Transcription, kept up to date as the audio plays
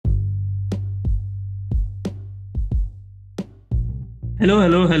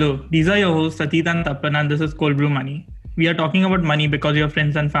Hello. These are your hosts, Satit and Tapan, and this is Cold Brew Money. We are talking about money because your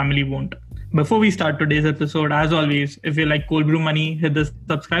friends and family won't. Before we start today's episode, as always, if you like Cold Brew Money, hit the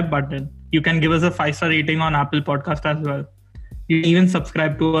subscribe button. You can give us a 5-star rating on Apple Podcast as well. You can even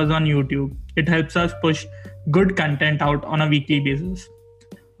subscribe to us on YouTube. It helps us push good content out on a weekly basis.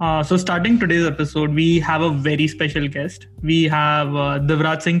 So starting today's episode, we have a very special guest. We have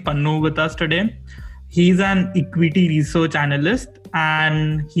Divraj Singh Pannu with us today. He's an equity research analyst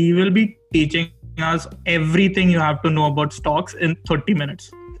and he will be teaching us everything you have to know about stocks in 30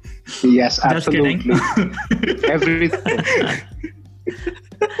 minutes. Yes, Just absolutely. kidding. Everything.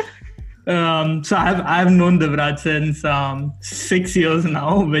 So I've known Divraj since 6 years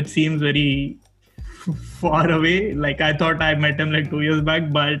now, which seems very far away. Like I thought I met him like 2 years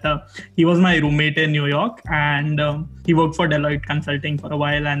back, but he was my roommate in New York, and he worked for Deloitte Consulting for a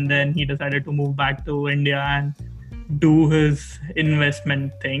while, and then he decided to move back to India and do his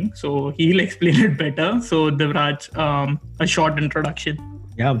investment thing. So he'll explain it better. So Divraj, a short introduction.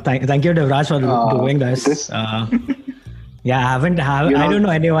 Yeah, thank you, Devraj, for doing this. Yeah, I don't know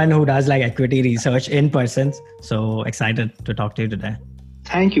anyone who does like equity research in person. So excited to talk to you today.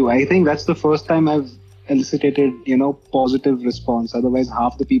 Thank you. I think that's the first time I've elicited, positive response. Otherwise,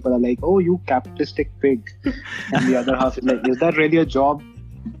 half the people are like, "Oh, you capitalistic pig," and the other half is like, "Is that really a job?"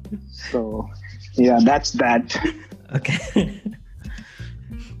 So, yeah, that's that. Okay.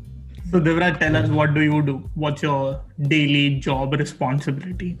 So Divraj, tell us, what do you do? What's your daily job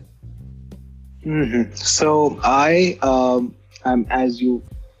responsibility? So I am, as you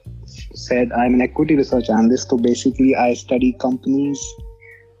said, I'm an equity research analyst. So basically, I study companies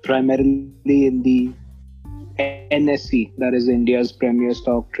primarily in the NSE, that is India's premier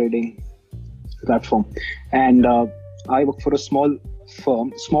stock trading platform. And I work for a small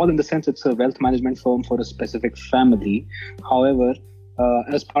firm, small in the sense it's a wealth management firm for a specific family. However,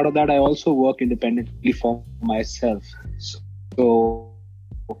 as part of that, I also work independently for myself. So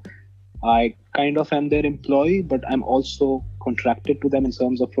I kind of am their employee, but I'm also contracted to them in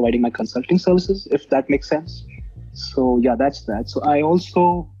terms of providing my consulting services, if that makes sense. So yeah, that's that. So I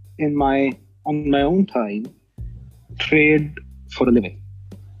also, on my own time, trade for a living.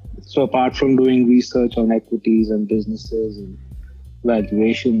 So apart from doing research on equities and businesses and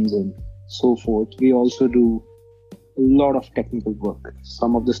valuations and so forth, we also do a lot of technical work.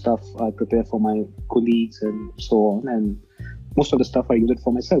 Some of the stuff I prepare for my colleagues and so on, and most of the stuff I use it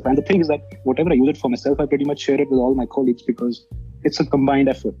for myself. And the thing is that whatever I use it for myself, I pretty much share it with all my colleagues because it's a combined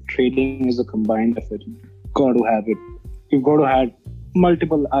effort. Trading is a combined effort. You've got to have it. You've got to have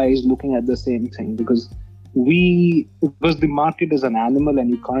multiple eyes looking at the same thing because the market is an animal and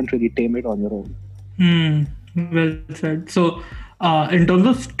you can't really tame it on your own. Well said. So in terms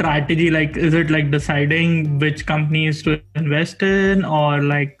of strategy, like, is it like deciding which companies to invest in, or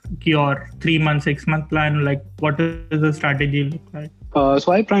like your 3-month, 6-month plan? Like, what does the strategy look like?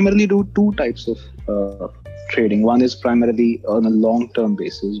 So I primarily do two types of trading. One is primarily on a long-term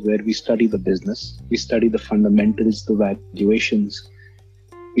basis where we study the business, we study the fundamentals, the valuations,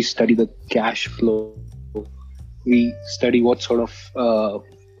 we study the cash flow, we study what sort of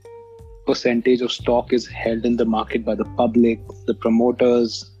percentage of stock is held in the market by the public, the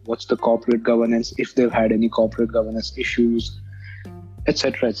promoters, what's the corporate governance, if they've had any corporate governance issues,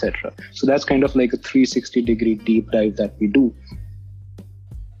 etc., etc. So that's kind of like a 360-degree deep dive that we do.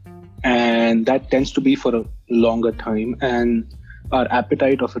 And that tends to be for a longer time. And our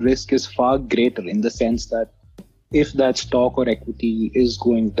appetite of risk is far greater in the sense that if that stock or equity is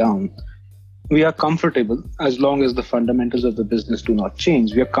going down, we are comfortable as long as the fundamentals of the business do not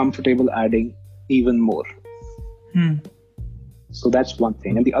change. We are comfortable adding even more. So that's one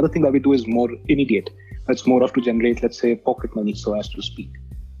thing. And the other thing that we do is more immediate. That's more of to generate, let's say, pocket money, so as to speak.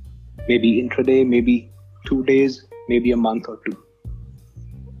 Maybe intraday, maybe 2 days, maybe a month or two.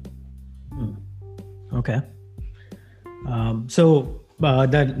 Okay. So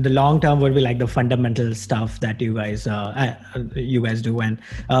the long term would be like the fundamental stuff that you guys do. And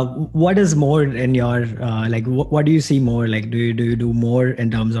what is more in your what do you see more? Like, do you do more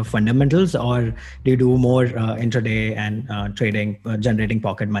in terms of fundamentals, or do you do more intraday and trading, generating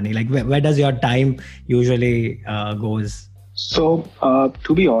pocket money? Like, where does your time usually goes? So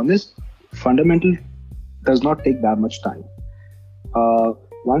to be honest, fundamental does not take that much time.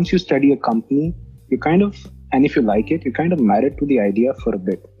 Once you study a company, you kind of, and if you like it, you kind of married to the idea for a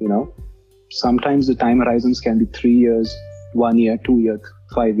bit, Sometimes the time horizons can be 3 years, 1 year, 2 years,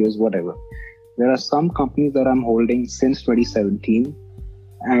 5 years, whatever. There are some companies that I'm holding since 2017,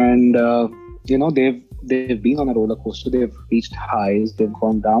 and they've been on a roller coaster. They've reached highs, they've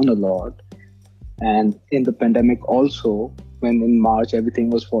gone down a lot, and in the pandemic also, when in March everything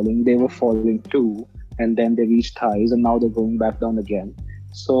was falling, they were falling too, and then they reached highs, and now they're going back down again.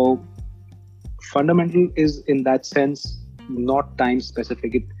 So fundamental is in that sense not time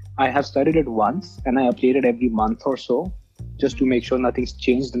specific. I have studied it once and I update it every month or so just to make sure nothing's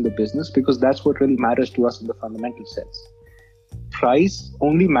changed in the business, because that's what really matters to us in the fundamental sense. Price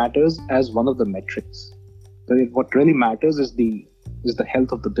only matters as one of the metrics. What really matters is the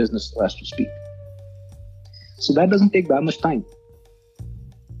health of the business, so as to speak. So that doesn't take that much time.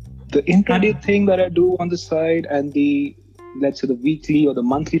 The intraday thing that I do on the side and the, let's say, the weekly or the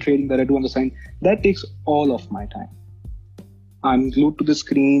monthly trading that I do on the side, that takes all of my time. I'm glued to the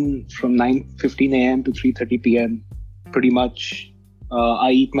screen from 9:15 a.m. to 3:30 p.m. pretty much.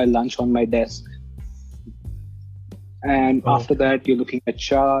 I eat my lunch on my desk. And after that, you're looking at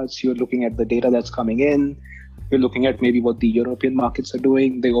charts, you're looking at the data that's coming in, you're looking at maybe what the European markets are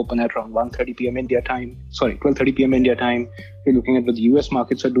doing. They open at around 12:30 p.m. India time. You're looking at what the US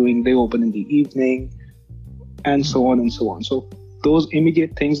markets are doing. They open in the evening, and so on and so on. So those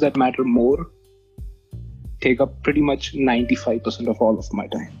immediate things that matter more take up pretty much 95% of all of my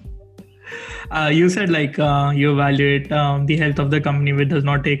time. You said you evaluate the health of the company, which does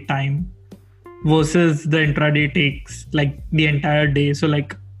not take time, versus the intraday takes like the entire day. So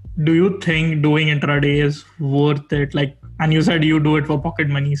do you think doing intraday is worth it? And you said you do it for pocket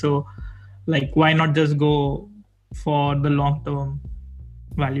money. So why not just go for the long-term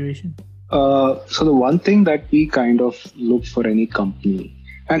valuation? So the one thing that we kind of look for any company,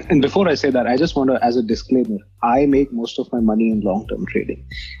 and before I say that, I just want to, as a disclaimer, I make most of my money in long-term trading.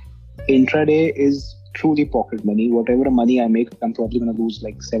 Intraday is truly pocket money. Whatever money I make, I'm probably going to lose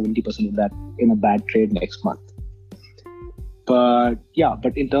 70% of that in a bad trade next month. But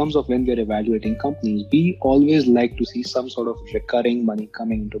in terms of when we're evaluating companies, we always like to see some sort of recurring money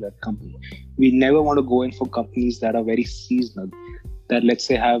coming into that company. We never want to go in for companies that are very seasonal, that let's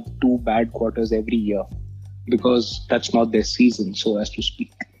say have 2 bad quarters every year, because that's not their season, so as to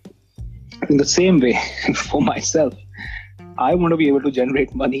speak. In the same way, for myself, I want to be able to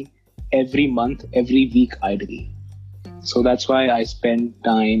generate money every month, every week, ideally. So that's why I spend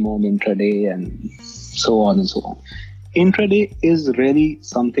time on intraday and so on and so on. Intraday is really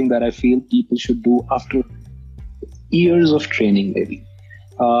something that I feel people should do after years of training, maybe.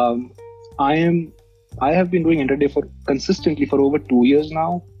 I have been doing intraday consistently for over 2 years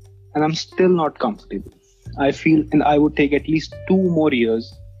now, and I'm still not comfortable. I feel, and I would take at least 2 more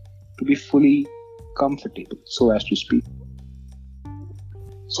years to be fully comfortable, so as to speak.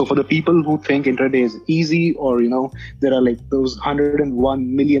 So for the people who think intraday is easy, or there are those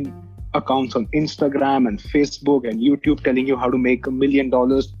 101 million accounts on Instagram and Facebook and YouTube telling you how to make $1 million,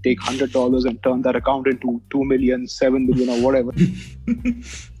 take $100 and turn that account into 2 million, 7 million, or whatever.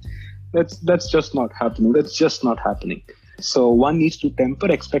 That's just not happening. That's just not happening. So one needs to temper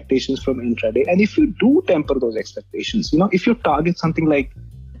expectations from intraday. And if you do temper those expectations, if you target something like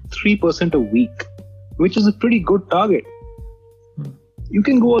 3% a week, which is a pretty good target, you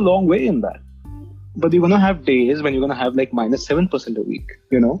can go a long way in that. But you're going to have days when you're going to have minus 7% a week,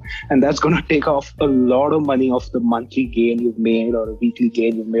 and that's going to take off a lot of money off the monthly gain you've made or a weekly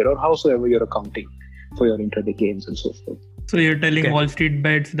gain you've made, or howsoever you're accounting for your intraday gains and so forth. So you're telling Wall Street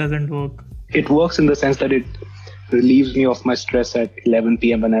bets doesn't work? It works in the sense that it relieves me of my stress at 11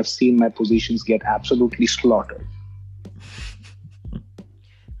 p.m. when I've seen my positions get absolutely slaughtered.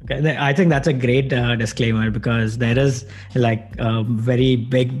 Okay, I think that's a great disclaimer, because there is a very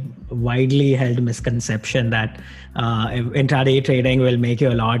big, widely held misconception that intraday trading will make you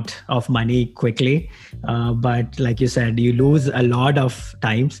a lot of money quickly. But like you said, you lose a lot of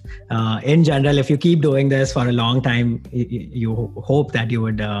times. In general, if you keep doing this for a long time, you hope that you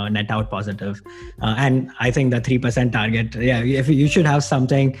would net out positive. And I think the 3% target, if you should have some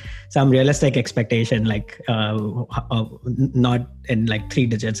realistic expectation, not in 3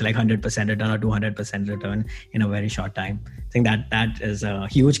 digits, 100% return or 200% return in a very short time. I think that is a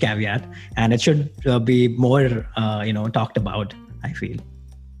huge caveat, and it should be more talked about, I feel.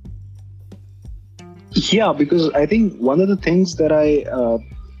 Yeah, because I think one of the things that I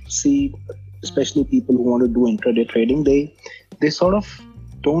see, especially people who want to do intraday trading, they sort of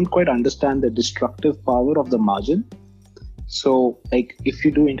don't quite understand the destructive power of the margin. So if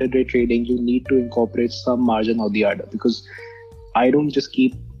you do intraday trading, you need to incorporate some margin or the other, because I don't just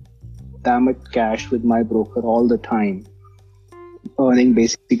keep that much cash with my broker all the time, earning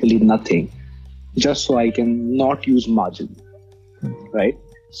basically nothing, just so I can not use margin, right?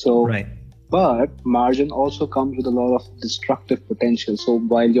 So, right. But margin also comes with a lot of destructive potential. So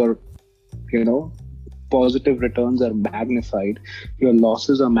while your, positive returns are magnified, your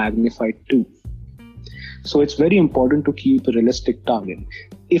losses are magnified too. So it's very important to keep a realistic target.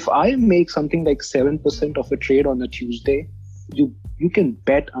 If I make something like 7% of a trade on a Tuesday, you can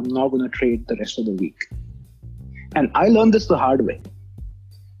bet I'm not going to trade the rest of the week. And I learned this the hard way.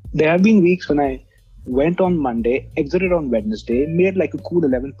 There have been weeks when I went on Monday, exited on Wednesday, made like a cool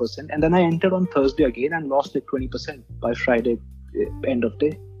 11%, and then I entered on Thursday again and lost like 20% by Friday, end of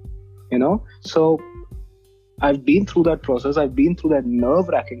day. So I've been through that process. I've been through that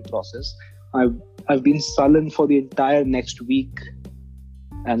nerve-wracking process. I've been sullen for the entire next week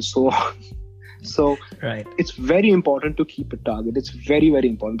and so on. So right. It's very important to keep a target. It's very, very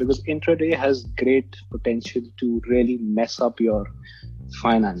important because intraday has great potential to really mess up your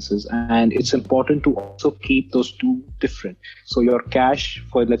finances, and it's important to also keep those two different. So your cash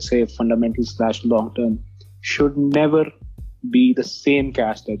for, let's say, fundamental / long term should never be the same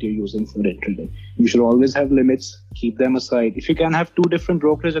cash that you're using for intraday. You should always have limits, keep them aside. If you can have 2 different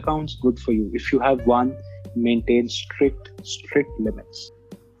brokerage accounts, good for you. If you have one, maintain strict limits.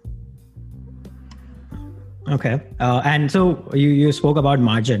 Okay. And so you spoke about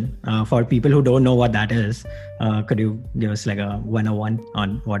margin. For people who don't know what that is, could you give us like a 101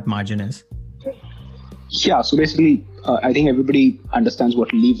 on what margin is? Yeah. So basically, I think everybody understands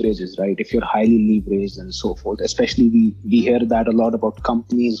what leverage is, right? If you're highly leveraged and so forth, especially we hear that a lot about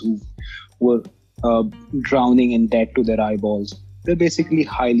companies who were drowning in debt to their eyeballs. They're basically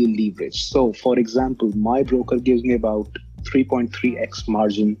highly leveraged. So for example, my broker gives me about 3.3x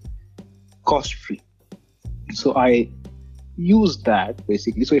margin cost free. So I use that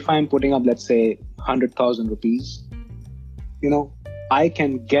basically. So if I'm putting up, let's say 100,000 rupees, I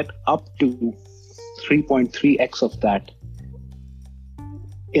can get up to 3.3x of that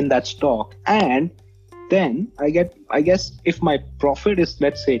in that stock. And then I guess if my profit is,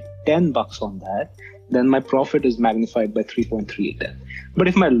 let's say, $10 on that, then my profit is magnified by 3.3x. But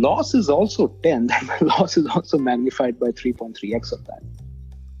if my loss is also 10, then my loss is also magnified by 3.3x of that.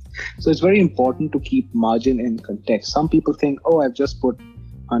 So it's very important to keep margin in context. Some people think, I've just put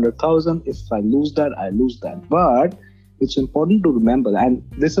 100,000. If I lose that, I lose that. But it's important to remember, and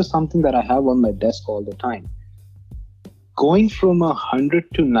this is something that I have on my desk all the time. Going from 100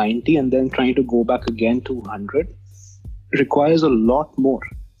 to 90 and then trying to go back again to 100 requires a lot more.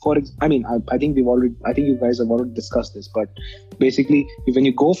 I think you guys have already discussed this, but basically, when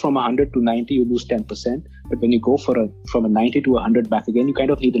you go from 100 to 90, you lose 10%. But when you go from a 90 to 100 back again, you kind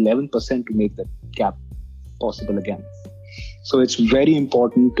of need 11% to make that gap possible again. So it's very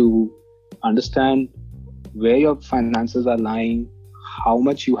important to understand where your finances are lying, how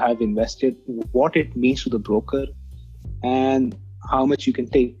much you have invested, what it means to the broker, and how much you can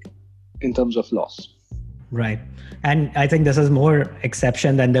take in terms of loss. Right. And I think this is more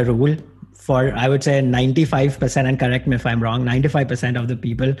exception than the rule. For, I would say 95%, and correct me if I'm wrong, 95% of the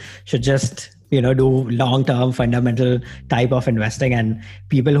people should just, do long-term fundamental type of investing, and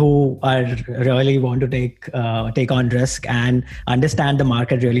people who are really want to take on risk and understand the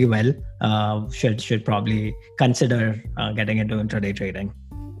market really well should probably consider getting into intraday trading.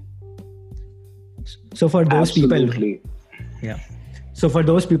 So for those Absolutely. people, yeah. So for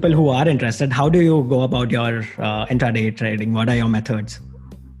those people who are interested, how do you go about your intraday trading? What are your methods?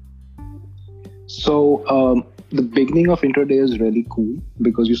 So the beginning of intraday is really cool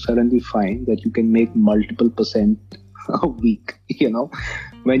because you suddenly find that you can make multiple percent a week,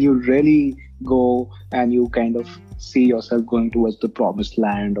 when you really go and you kind of see yourself going towards the promised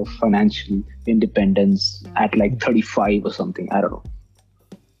land of financial independence at like 35 or something. I don't know.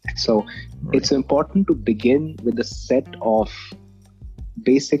 So It's important to begin with a set of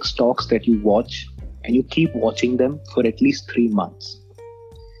basic stocks that you watch, and you keep watching them for at least 3 months.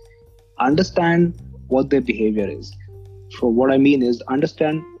 Understand what their behavior is. So what I mean is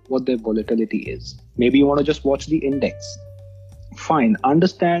understand what their volatility is. Maybe you want to just watch the index. Fine.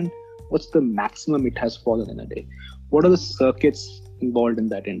 Understand what's the maximum it has fallen in a day. What are the circuits involved in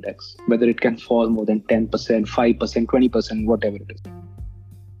that index? Whether it can fall more than 10%, 5%, 20%, whatever it is.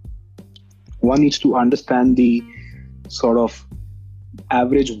 One needs to understand the sort of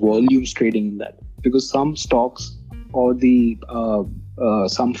average volumes trading in that, because some stocks or the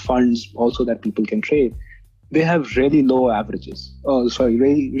some funds also that people can trade, they have really low averages.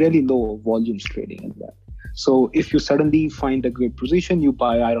 Really low volumes trading in that. So if you suddenly find a great position, you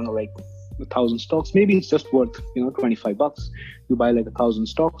buy, I don't know, like 1,000 stocks. Maybe it's just worth $25. You buy like 1,000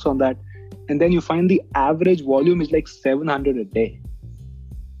 stocks on that, and then you find the average volume is like 700 a day.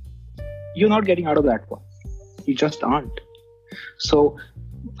 You're not getting out of that one. You just aren't. So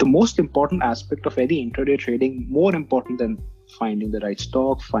the most important aspect of any intraday trading, more important than finding the right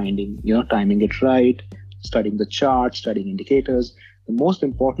stock, finding, timing it right, studying the chart, studying indicators, the most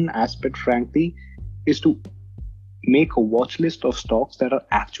important aspect, frankly, is to make a watch list of stocks that are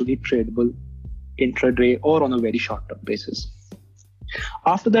actually tradable intraday or on a very short-term basis.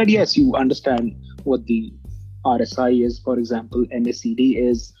 After that, yes, you understand what the RSI is, for example, MACD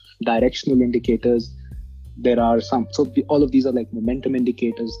is, directional indicators. There are some, all of these are like momentum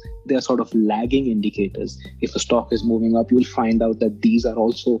indicators. They are sort of lagging indicators. If a stock is moving up, you'll find out that these are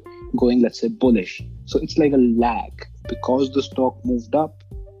also going, let's say, bullish. So it's like a lag. Because the stock moved up,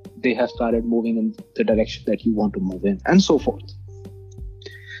 they have started moving in the direction that you want to move in, and so forth.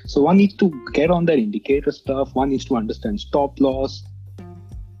 So one needs to get on that indicator stuff. One needs to understand stop loss,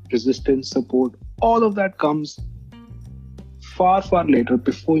 resistance, support. All of that comes far, far later,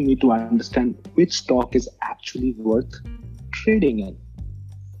 before you need to understand which stock is actually worth trading in.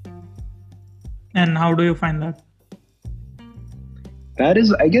 And how do you find that? That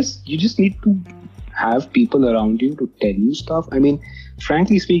is, I guess, you just need to have people around you to tell you stuff. I mean,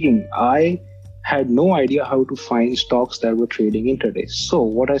 frankly speaking, I had no idea how to find stocks that were trading intraday. So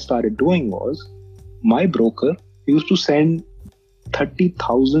what I started doing was, my broker used to send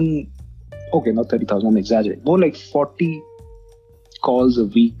 30,000, okay, not 30,000, I'm exaggerating, more like 40 calls a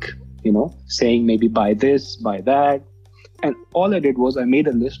week, saying maybe buy this, buy that. And all I did was I made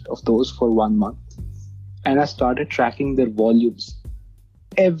a list of those for 1 month, and I started tracking their volumes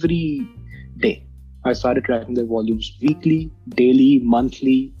every day. I started tracking their volumes weekly, daily,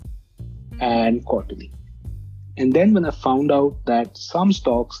 monthly, and quarterly. And then when I found out that some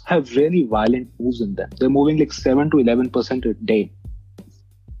stocks have really violent moves in them, they're moving like 7 to 11% a day.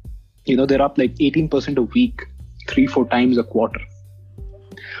 They're up like 18% a week, 3-4 times a quarter.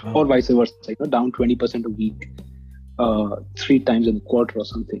 Wow. Or vice versa, down 20% a week, 3 times in a quarter or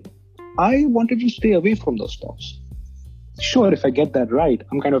something. I wanted to stay away from those stocks. Sure, if I get that right,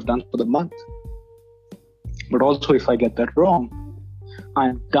 I'm kind of done for the month. But also, if I get that wrong,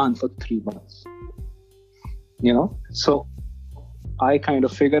 I'm done for 3 months. So I kind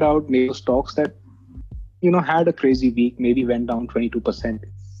of figured out maybe stocks that, had a crazy week, maybe went down 22%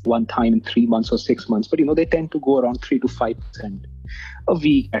 one time in 3 months or 6 months. But, they tend to go around 3 to 5% a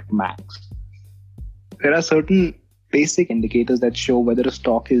week at max. There are certain basic indicators that show whether a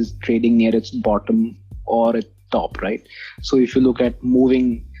stock is trading near its bottom or its top, right? So if you look at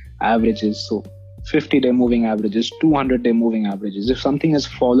moving averages, so 50-day moving averages, 200-day moving averages, if something has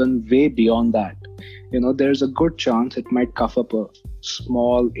fallen way beyond that, there's a good chance it might cough up a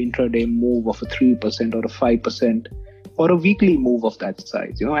small intraday move of a 3% or a 5% or a weekly move of that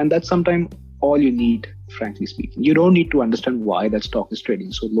size, and that's sometimes all you need, frankly speaking. You don't need to understand why that stock is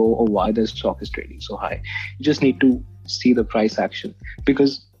trading so low or why that stock is trading so high. You just need to see the price action,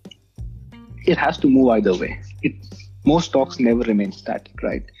 because it has to move either way. Most stocks never remain static,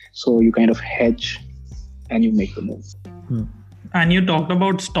 right? So you kind of hedge and you make the move. And you talked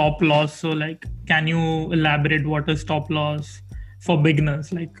about stop loss. So can you elaborate what is stop loss for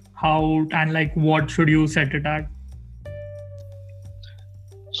beginners? How and what should you set it at?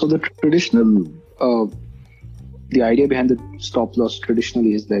 So the traditional, the idea behind the stop loss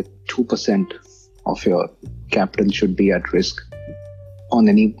traditionally is that 2% of your capital should be at risk on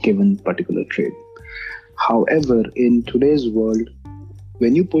any given particular trade. However, in today's world,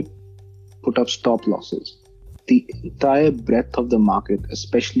 when you put up stop losses, the entire breadth of the market,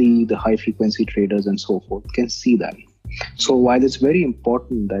 especially the high frequency traders and so forth, can see that. So while it's very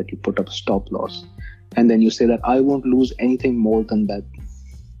important that you put up a stop loss and then you say that I won't lose anything more than that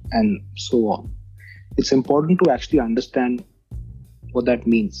and so on, it's important to actually understand what that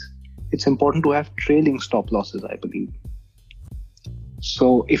means. It's important to have trailing stop losses, I believe.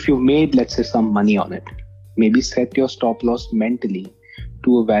 So if you've made, let's say, some money on it, maybe set your stop loss mentally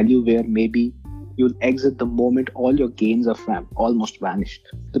to a value where maybe you'll exit the moment all your gains are almost vanished.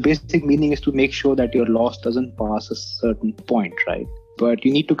 The basic meaning is to make sure that your loss doesn't pass a certain point, right? But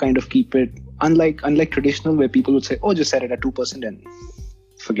you need to kind of keep it, unlike traditional where people would say, oh, just set it at 2% and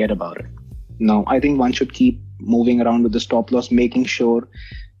forget about it. No, I think one should keep moving around with the stop loss, making sure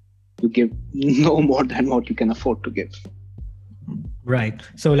you give no more than what you can afford to give. Right.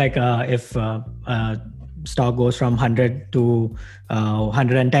 So if stock goes from 100 to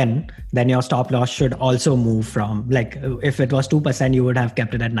 110, then your stop loss should also move from, if it was 2%, you would have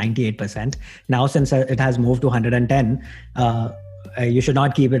kept it at 98%. Now, since it has moved to 110, you should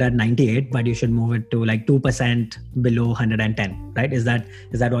not keep it at 98, but you should move it to 2% below 110, right? Is that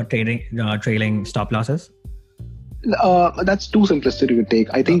what trailing stop loss is? That's too simplistic to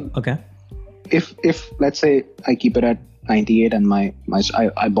take. I think okay. If let's say I keep it at 98 and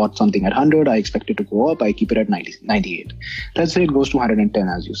I bought something at 100, I expect it to go up, I keep it at 98. Let's say it goes to 110,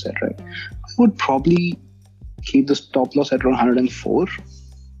 as you said, right? I would probably keep the stop loss at around 104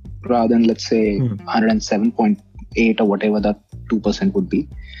 rather than, let's say, 107.8 or whatever that 2% would be.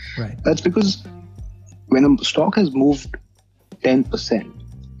 Right. That's because when a stock has moved 10%,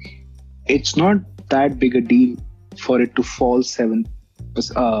 it's not that big a deal for it to fall 7%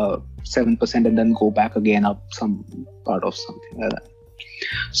 and then go back again up some part of something like that.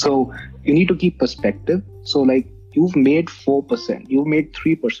 So you need to keep perspective. So like you've made 4%, you've made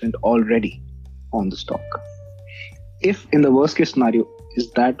 3% already on the stock. If in the worst case scenario, is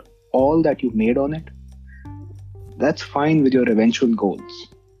that all that you made on it? That's fine with your eventual goals.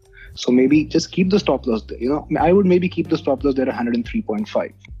 So maybe just keep the stop loss there. I would maybe keep the stop loss there at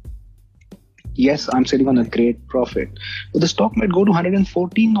 103.5. Yes, I'm sitting on a great profit, but the stock might go to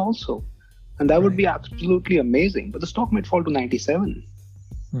 114 also. And that would be absolutely amazing. But the stock might fall to 97.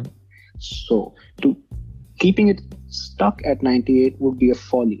 So keeping it stuck at 98 would be a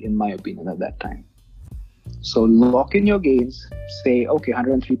folly, in my opinion, at that time. So lock in your gains, say, okay,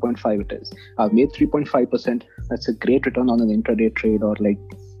 103.5 it is. I've made 3.5%. That's a great return on an intraday trade or like,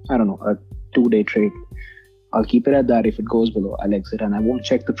 I don't know, a 2-day trade. I'll keep it at that. If it goes below, I'll exit and I won't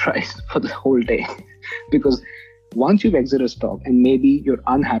check the price for the whole day. Because once you've exited a stock and maybe you're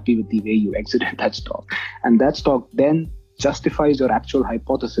unhappy with the way you exited that stock, and that stock then justifies your actual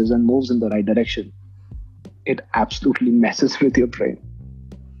hypothesis and moves in the right direction, it absolutely messes with your brain.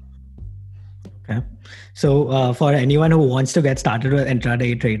 Okay. So for anyone who wants to get started with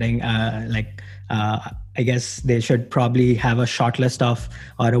intraday trading, I guess they should probably have a short list of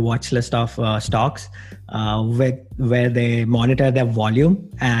or a watch list of stocks where they monitor their volume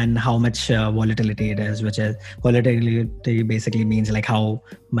and how much volatility it is, which is volatility basically means like how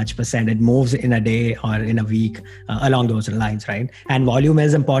much percent it moves in a day or in a week along those lines, right? And volume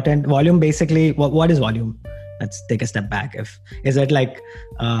is important. Volume basically, what is volume? Let's take a step back. Is it like,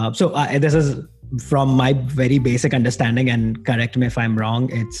 this is from my very basic understanding, and correct me if I'm wrong.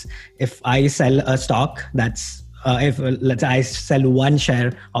 It's if I sell a stock, that's if let's say I sell one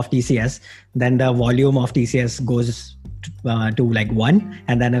share of TCS, then the volume of TCS goes to like 1,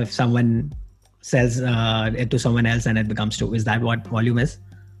 and then if someone sells it to someone else, and it becomes 2. Is that what volume is?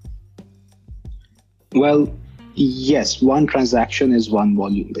 Well, yes, one transaction is one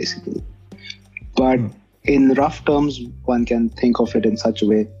volume basically, but in rough terms, one can think of it in such a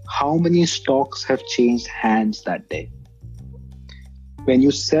way: how many stocks have changed hands that day? When you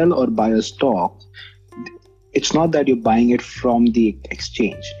sell or buy a stock, it's not that you're buying it from the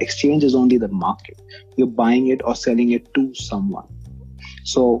exchange. Exchange is only the market. You're buying it or selling it to someone.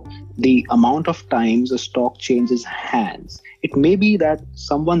 So the amount of times a stock changes hands, it may be that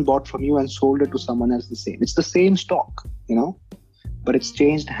someone bought from you and sold it to someone else the same. It's the same stock, but it's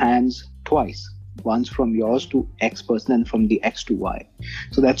changed hands twice. Once from yours to X person and from the X to Y.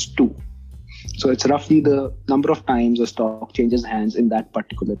 So that's 2. So it's roughly the number of times a stock changes hands in that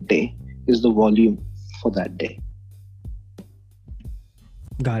particular day is the volume for that day.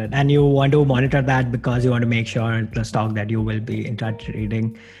 Got it. And you want to monitor that because you want to make sure the stock that you will be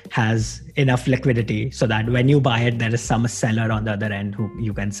trading has enough liquidity so that when you buy it, there is some seller on the other end who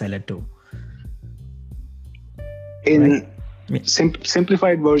you can sell it to.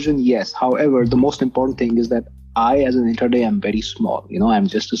 Simplified version, yes. However, the most important thing is that I, as an intraday, am very small. I'm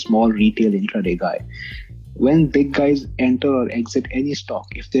just a small retail intraday guy. When big guys enter or exit any stock,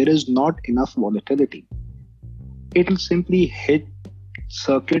 if there is not enough volatility, it'll simply hit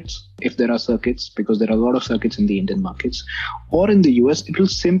circuits, if there are circuits, because there are a lot of circuits in the Indian markets, or in the US, it will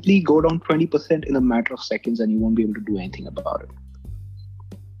simply go down 20% in a matter of seconds and you won't be able to do anything about it.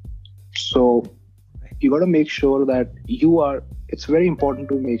 So you got to make sure that it's very important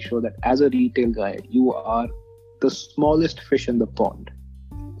to make sure that as a retail guy, you are the smallest fish in the pond,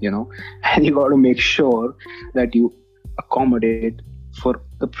 and you got to make sure that you accommodate for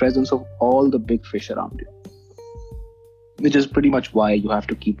the presence of all the big fish around you, which is pretty much why you have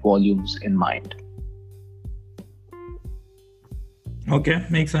to keep volumes in mind. Okay,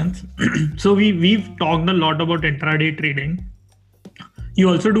 makes sense. So we've talked a lot about intraday trading. You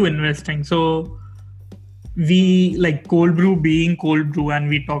also do investing. So we like cold brew being cold brew, and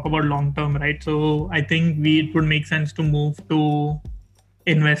we talk about long term, right? So I think it would make sense to move to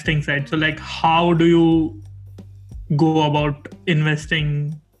investing side. So like, how do you go about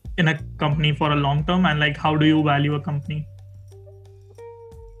investing in a company for a long term, and like how do you value a company?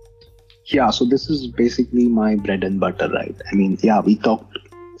 Yeah, so this is basically my bread and butter, right? I mean, we talked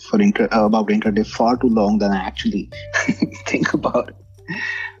about intraday far too long than I actually think about it.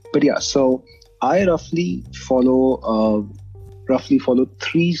 But so I roughly follow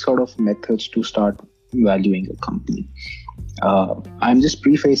 3 sort of methods to start valuing a company. I'm just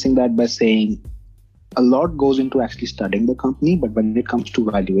prefacing that by saying a lot goes into actually studying the company, but when it comes to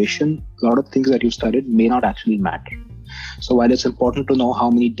valuation, a lot of things that you studied may not actually matter. So while it's important to know how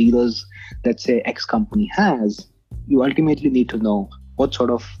many dealers, let's say X company has, you ultimately need to know what sort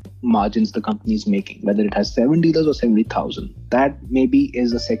of margins the company is making, whether it has 7 dealers or 70,000. That maybe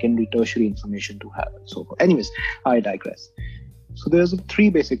is a secondary, tertiary information to have. So anyways, I digress. So there's 3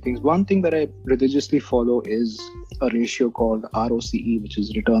 basic things. One thing that I religiously follow is a ratio called ROCE, which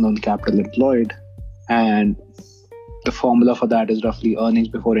is return on capital employed. And the formula for that is roughly earnings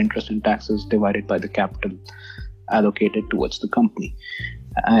before interest and taxes divided by the capital allocated towards the company.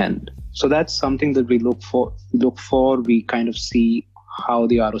 And so that's something that we look for. We kind of see how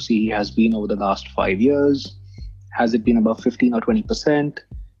the ROCE has been over the last 5 years. Has it been above 15 or 20%?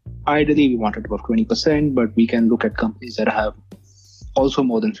 Ideally, we want it above 20%, but we can look at companies that have also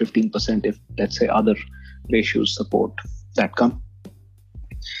more than 15% if, let's say, other ratios support that company.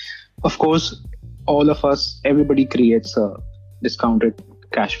 Of course, all of us, everybody creates a discounted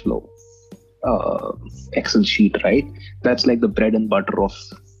cash flow Excel sheet, right? That's like the bread and butter of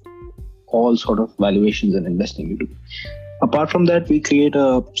all sort of valuations and investing we do. Apart from that, we create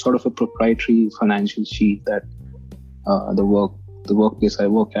a sort of a proprietary financial sheet that the workplace I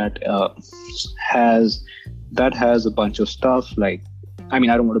work at has a bunch of stuff like, I mean,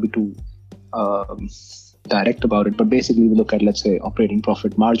 I don't want to be too direct about it, but basically we look at, let's say, operating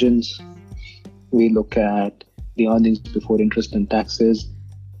profit margins. We look at the earnings before interest and taxes.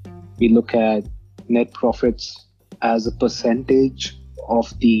 We look at net profits as a percentage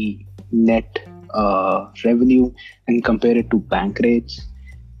of the net revenue and compare it to bank rates.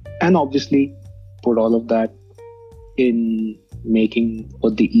 And obviously put all of that in making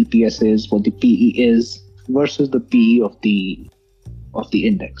what the EPS is, what the PE is versus the PE of the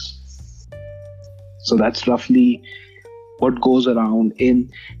index. So that's roughly what goes around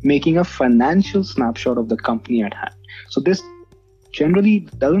in making a financial snapshot of the company at hand. So this generally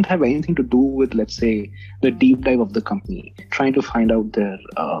doesn't have anything to do with, let's say, the deep dive of the company, trying to find out their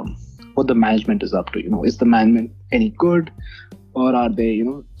what the management is up to. Is the management any good, or are they,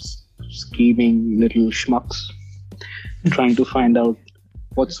 scheming little schmucks, trying to find out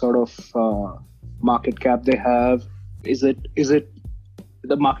what sort of market cap they have? Is it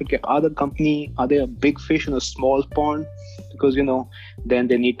the market cap? Are they a big fish in a small pond? Because then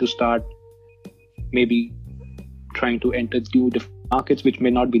they need to start maybe trying to enter new different markets, which may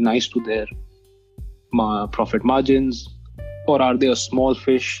not be nice to their profit margins. Or are they a small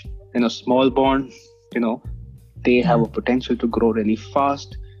fish in a small pond? They have a potential to grow really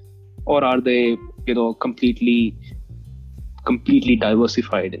fast. Or are they completely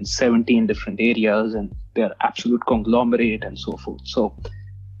diversified in 17 different areas and they're absolute conglomerate and so forth? So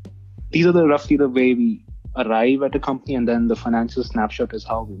these are roughly the way we arrive at a company, and then the financial snapshot is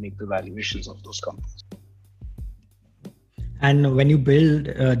how we make the valuations of those companies. And when you build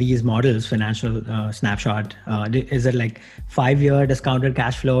these models, financial snapshot, is it like 5-year discounted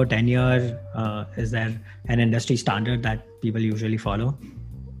cash flow, 10-year? Is there an industry standard that people usually follow?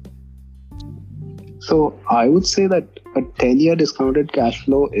 So I would say that a 10-year discounted cash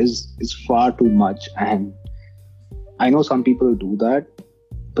flow is far too much. And I know some people do that,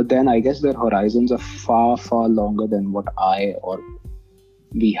 but then I guess their horizons are far, far longer than what I or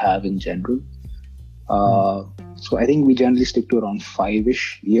we have in general. So I think we generally stick to around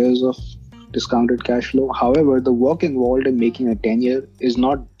 5-ish years of discounted cash flow. However, the work involved in making a 10-year is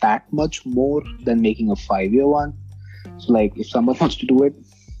not that much more than making a 5-year one. So like if someone wants to do it,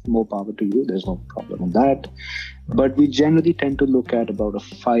 more power to you. There's no problem with that. But we generally tend to look at about a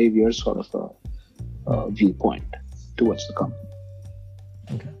 5-year sort of a viewpoint towards the company.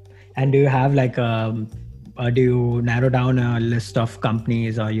 Okay. And do you have like do you narrow down a list of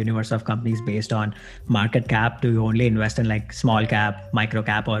companies or universe of companies based on market cap? Do you only invest in like small cap, micro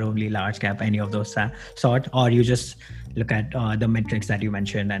cap, or only large cap, any of those sort? Or you just look at the metrics that you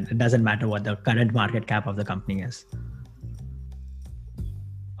mentioned and it doesn't matter what the current market cap of the company is?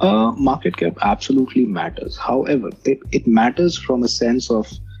 Market cap absolutely matters. However, it matters from a sense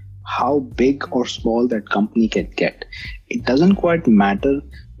of how big or small that company can get. It doesn't quite matter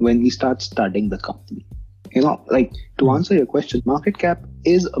when we start studying the company. Like to answer your question, market cap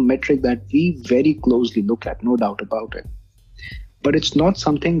is a metric that we very closely look at, no doubt about it. But it's not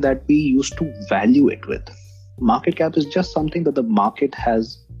something that we used to value it with. Market cap is just something that the market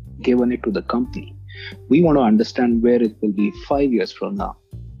has given it to the company. We want to understand where it will be 5 years from now.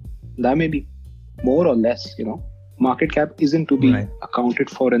 That may be more or less, Market cap isn't to be accounted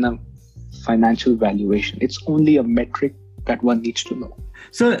for in a financial valuation. It's only a metric that one needs to know.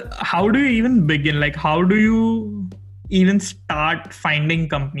 So how do you even begin? Like, how do you even start finding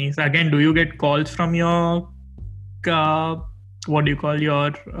companies? Again, do you get calls from your what do you call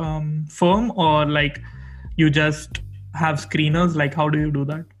your firm, or like you just have screeners? Like, how do you do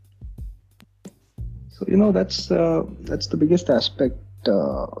that? So that's the biggest aspect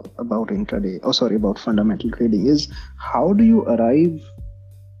about intraday. About fundamental trading is how do you arrive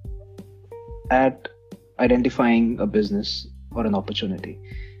at identifying a business or an opportunity.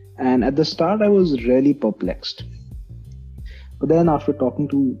 And at the start, I was really perplexed. But then after talking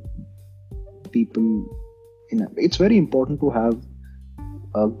to people, it's very important to have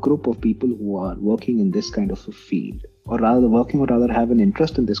a group of people who are working in this kind of a field, or rather have an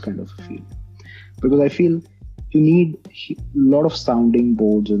interest in this kind of a field. Because I feel you need a lot of sounding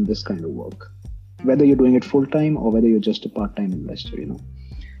boards in this kind of work, whether you're doing it full time or whether you're just a part-time investor,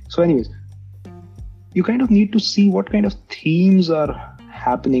 So anyways, you kind of need to see what kind of themes are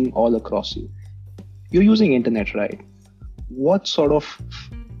happening all across you. You're using internet, right? What sort of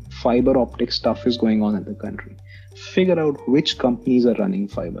fiber optic stuff is going on in the country? Figure out which companies are running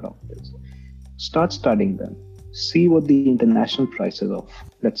fiber optics. Start studying them. See what the international prices of,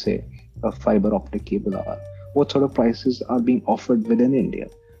 let's say, a fiber optic cable are. What sort of prices are being offered within India?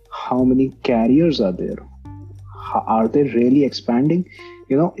 How many carriers are there? Are they really expanding?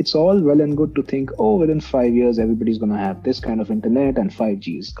 It's all well and good to think, within 5 years, everybody's going to have this kind of internet and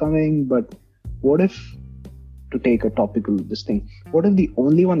 5G is coming. But what if, to take a topical what if the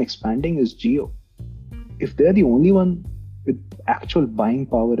only one expanding is Jio? If they're the only one with actual buying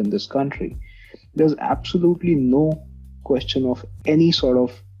power in this country, there's absolutely no question of any sort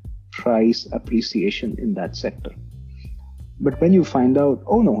of price appreciation in that sector. But when you find out,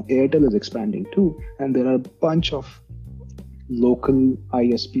 Airtel is expanding too, and there are a bunch of local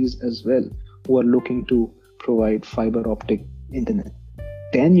ISPs as well who are looking to provide fiber optic internet,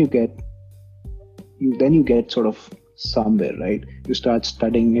 then you get sort of somewhere, right? You start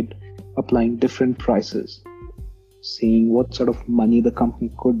studying it, applying different prices, seeing what sort of money the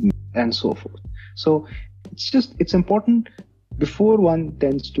company could make, and so forth. So it's important before one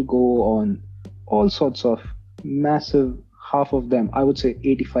tends to go on all sorts of massive, half of them, I would say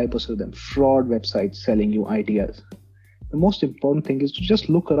 85% of them, fraud websites selling you ideas. The most important thing is to just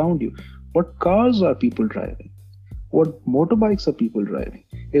look around you. What cars are people driving? What motorbikes are people driving?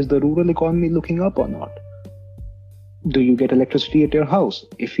 Is the rural economy looking up or not? Do you get electricity at your house?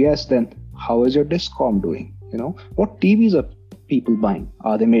 If yes, then how is your Discom doing? What TVs are people buying?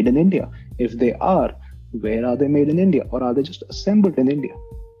 Are they made in India? If they are, where are they made in India? Or are they just assembled in India?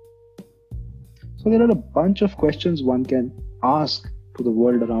 So there are a bunch of questions one can ask to the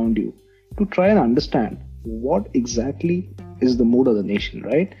world around you to try and understand what exactly is the mood of the nation,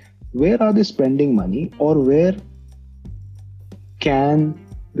 right? Where are they spending money, or where can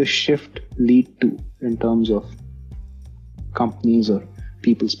the shift lead to in terms of companies or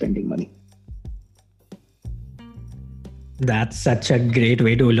people spending money? That's such a great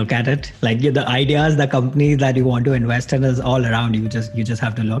way to look at it. Like the ideas, the companies that you want to invest in is all around you. You just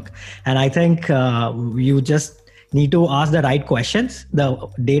have to look. And I think you just need to ask the right questions. The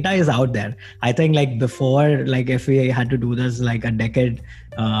data is out there. I think like before, like if we had to do this like a decade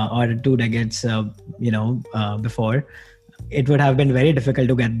or 2 decades, before, it would have been very difficult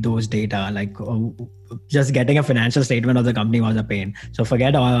to get those data. Like just getting a financial statement of the company was a pain. So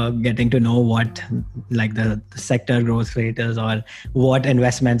forget getting to know what like the sector growth rate is, or what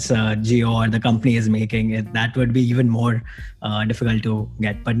investments Jio or the company is making. That would be even more difficult to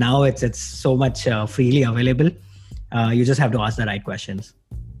get. But now it's so much freely available. You just have to ask the right questions.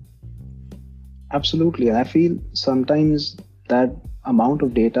 Absolutely. And I feel sometimes that amount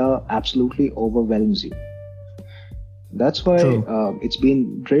of data absolutely overwhelms you. That's why it's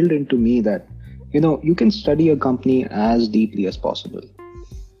been drilled into me that, you can study a company as deeply as possible.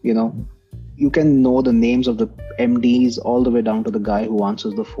 You can know the names of the MDs all the way down to the guy who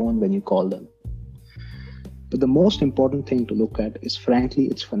answers the phone when you call them. But the most important thing to look at is, frankly,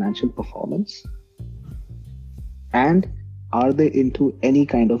 its financial performance. And are they into any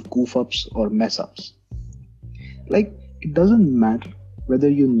kind of goof ups or mess ups? Like, it doesn't matter whether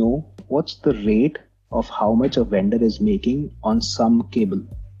you know what's the rate of how much a vendor is making on some cable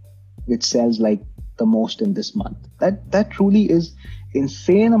which sells like the most in this month. That truly is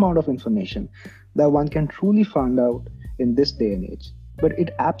insane amount of information that one can truly find out in this day and age. But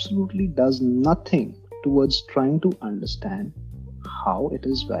it absolutely does nothing towards trying to understand how it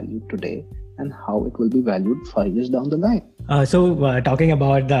is valued today and how it will be valued 5 years down the line. So talking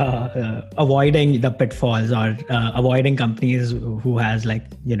about the avoiding the pitfalls or avoiding companies who has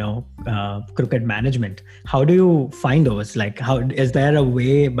crooked management, how do you find those? Like, how is there a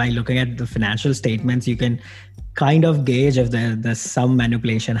way by looking at the financial statements you can kind of gauge if there's some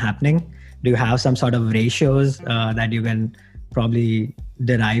manipulation happening? Do you have some sort of ratios that you can probably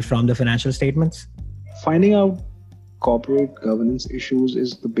derive from the financial statements? Finding out corporate governance issues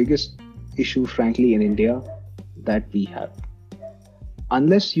is the biggest issue, frankly, in India that we have.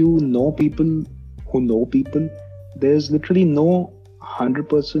 Unless you know people who know people, there's literally no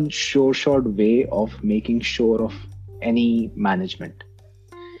 100% sure shot way of making sure of any management.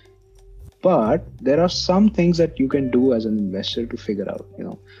 But there are some things that you can do as an investor to figure out.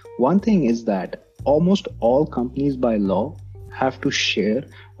 One thing is that almost all companies by law have to share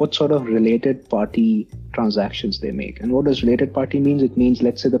what sort of related party transactions they make. And what does related party means? It means,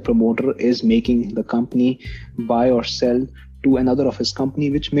 let's say the promoter is making the company buy or sell to another of his company,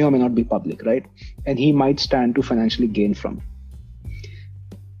 which may or may not be public, right? And he might stand to financially gain from it.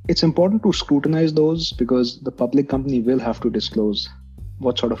 It's important to scrutinize those because the public company will have to disclose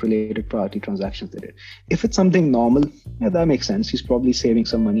what sort of related party transactions they did. If it's something normal, that makes sense. He's probably saving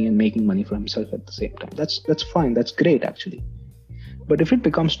some money and making money for himself at the same time. That's fine. That's great, actually. But if it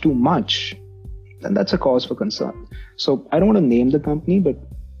becomes too much, then that's a cause for concern. So I don't want to name the company, but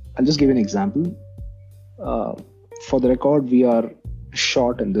I'll just give you an example. For the record, we are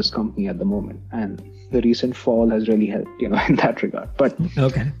short in this company at the moment, and the recent fall has really helped, in that regard. But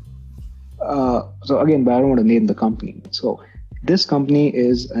okay. So again, but I don't want to name the company. So this company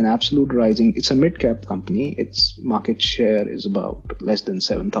is an absolute rising. It's a mid-cap company. Its market share is about less than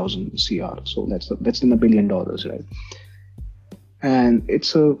 7,000 CR. So that's in $1 billion, right? And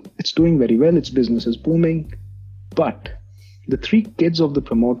it's doing very well. Its business is booming. But the 3 kids of the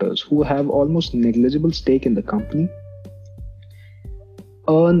promoters who have almost negligible stake in the company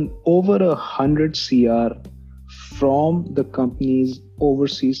earn over 100 CR from the company's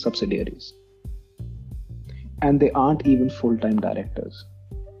overseas subsidiaries. And they aren't even full-time directors.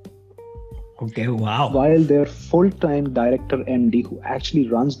 Okay, wow. While their full-time director MD, who actually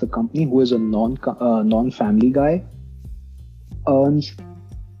runs the company, who is a non-family guy, earns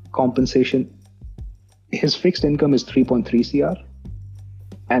compensation. His fixed income is 3.3 CR.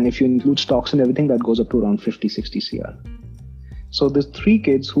 And if you include stocks and everything, that goes up to around 50, 60 CR. So there's 3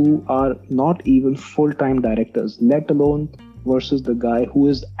 kids who are not even full-time directors, let alone versus the guy who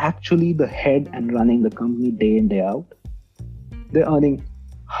is actually the head and running the company day in, day out. They're earning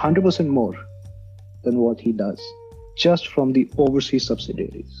 100% more than what he does just from the overseas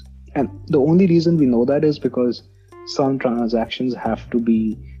subsidiaries. And the only reason we know that is because some transactions have to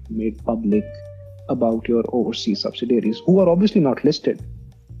be made public about your overseas subsidiaries, who are obviously not listed,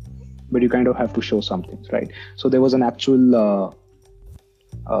 but you kind of have to show something, right? So there was an actual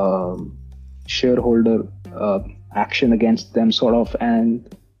shareholder action against them, sort of,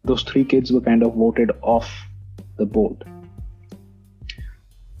 and those 3 kids were kind of voted off the board.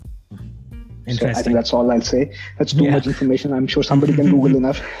 So I think that's all I'll say. That's too much information. I'm sure somebody can Google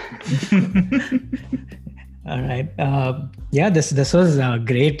enough. All right. This was a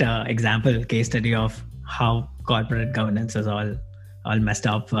great example, case study of how corporate governance is all messed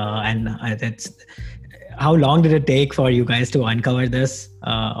up. And it's how long did it take for you guys to uncover this,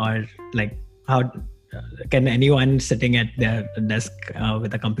 or like how can anyone sitting at their desk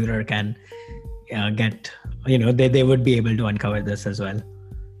with a computer can get, they would be able to uncover this as well?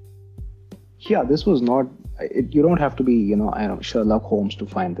 Yeah, this was not, you don't have to be, Sherlock Holmes to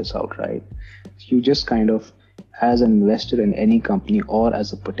find this out, right? You just kind of, as an investor in any company or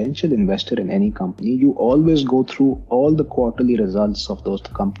as a potential investor in any company, you always go through all the quarterly results of those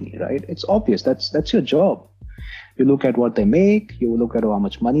company, right? It's obvious. That's your job. You look at what they make, you look at how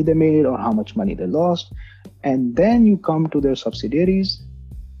much money they made or how much money they lost, and then you come to their subsidiaries,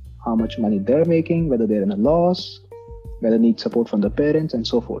 how much money they're making, whether they're in a loss, whether they need support from the parents, and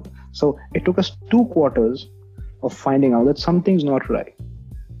so forth. So it took us 2 quarters of finding out that something's not right.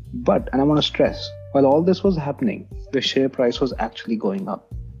 But, and I want to stress, while all this was happening, the share price was actually going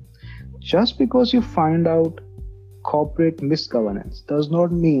up. Just because you find out corporate misgovernance does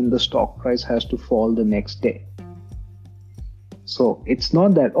not mean the stock price has to fall the next day. So it's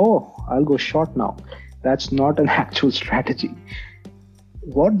not that, I'll go short now. That's not an actual strategy.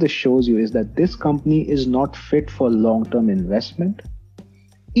 What this shows you is that this company is not fit for long-term investment.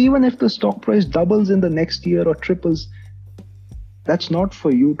 Even if the stock price doubles in the next year or triples, that's not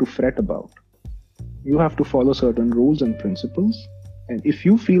for you to fret about. You have to follow certain rules and principles. And if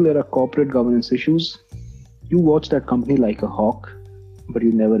you feel there are corporate governance issues, you watch that company like a hawk, but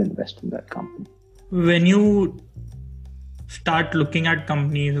you never invest in that company. When you start looking at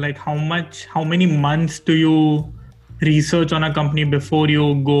companies, like how many months do you research on a company before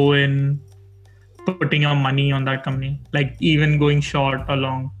you go in putting your money on that company, like even going short or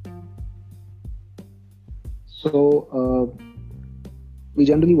long? So we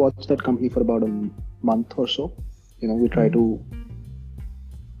generally watch that company for about a month or so. We try to.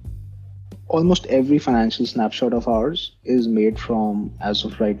 Almost every financial snapshot of ours is made from, as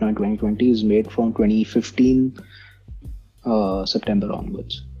of right now in 2020, is made from 2015 September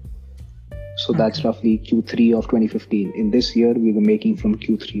onwards. So that's roughly Q3 of 2015. In this year, we were making from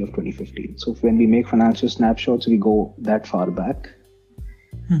Q3 of 2015. So when we make financial snapshots, we go that far back.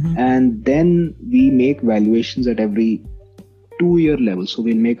 And then we make valuations at every 2-year level. So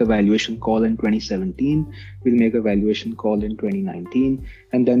we'll make a valuation call in 2017, we'll make a valuation call in 2019,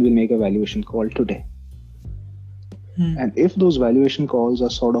 and then we'll make a valuation call today. And if those valuation calls are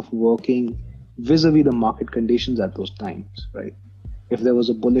sort of working vis-a-vis the market conditions at those times, right? If there was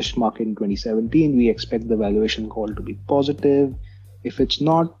a bullish market in 2017, we expect the valuation call to be positive. If it's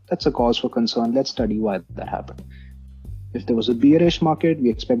not, that's a cause for concern. Let's study why that happened. If there was a bearish market, we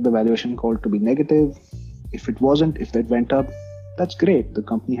expect the valuation call to be negative. If it wasn't, if that went up, that's great. The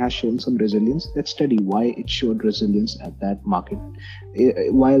company has shown some resilience. Let's study why it showed resilience at that market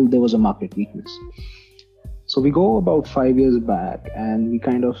while there was a market weakness. So we go about 5 years back and we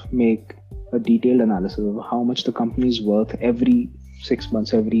kind of make a detailed analysis of how much the company is worth every 6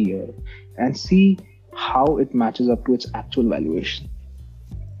 months, every year, and see how it matches up to its actual valuation.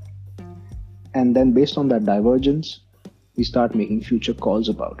 And then based on that divergence, we start making future calls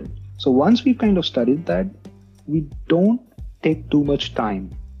about it. So once we've kind of studied that, we don't take too much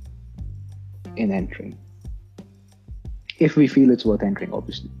time in entering, if we feel it's worth entering,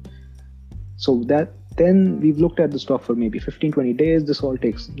 obviously. So that then we've looked at the stock for maybe 15-20 days. This all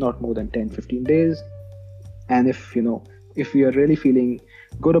takes not more than 10-15 days. And if we are really feeling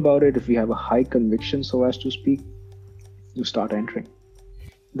good about it, if we have a high conviction, so as to speak, you start entering.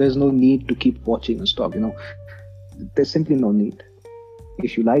 There's no need to keep watching a stock. There's simply no need.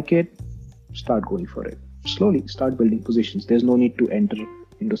 If you like it, start going for it. Slowly start building positions. There's no need to enter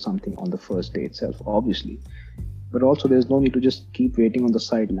into something on the first day itself, obviously. But also there's no need to just keep waiting on the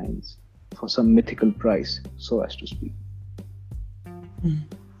sidelines for some mythical price, so as to speak.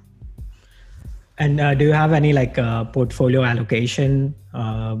 And do you have any portfolio allocation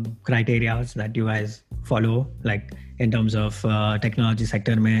criteria that you guys follow? Like in terms of technology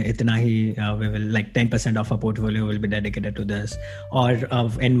sector, mein itna hi, we will 10% of our portfolio will be dedicated to this, or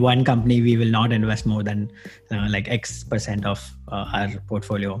in one company we will not invest more than X% of our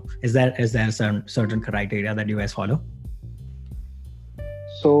portfolio. Is there some certain criteria that you guys follow?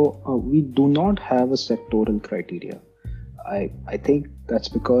 So we do not have a sectoral criteria. I think that's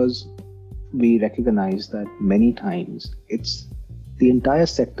because we recognize that many times it's the entire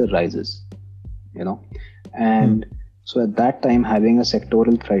sector rises, and so at that time having a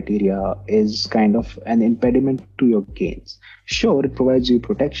sectoral criteria is kind of an impediment to your gains. Sure, it provides you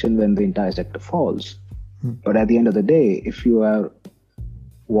protection when the entire sector falls, but at the end of the day, if you are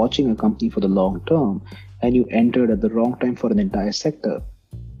watching a company for the long term and you entered at the wrong time for an entire sector,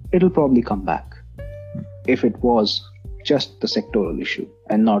 it'll probably come back if it was just the sectoral issue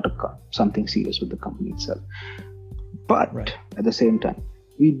and not something serious with the company itself. But at the same time,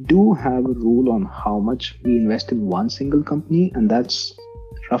 we do have a rule on how much we invest in one single company, and that's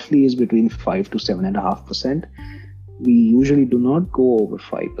roughly is between 5 to 7.5%. We usually do not go over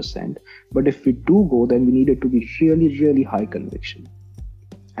 5%, but if we do go, then we need it to be really, really high conviction.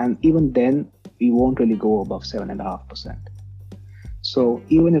 And even then, we won't really go above 7.5%. So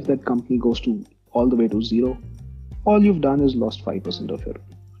even if that company goes to all the way to zero, all you've done is lost 5% of your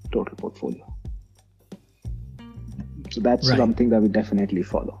total portfolio. So that's something that we definitely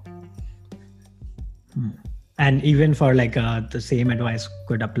follow. And even for the same advice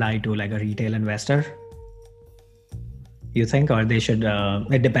could apply to a retail investor, you think, or they should,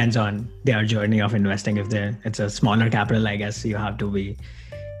 it depends on their journey of investing. If it's a smaller capital, I guess you have to be,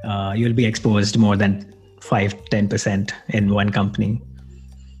 you'll be exposed more than 5-10% in one company.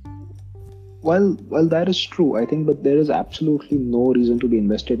 Well, that is true, I think, but there is absolutely no reason to be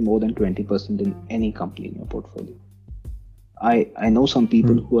invested more than 20% in any company in your portfolio. I know some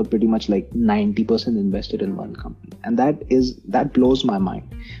people who are pretty much 90% invested in one company, and that blows my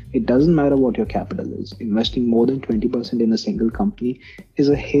mind. It doesn't matter what your capital is. Investing more than 20% in a single company is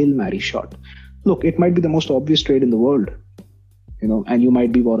a Hail Mary shot. Look, it might be the most obvious trade in the world, and you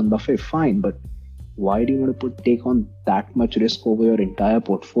might be Warren Buffett, fine, but why do you want to take on that much risk over your entire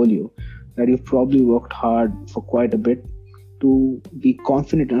portfolio that you've probably worked hard for quite a bit to be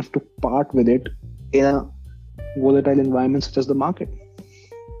confident enough to part with it in a volatile environment such as the market?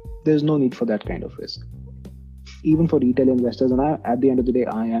 There's no need for that kind of risk. Even for retail investors, and at the end of the day,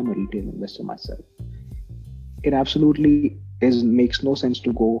 I am a retail investor myself. It absolutely makes no sense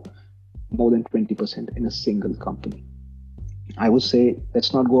to go more than 20% in a single company. I would say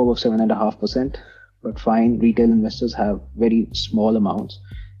let's not go above 7.5%, but fine, retail investors have very small amounts,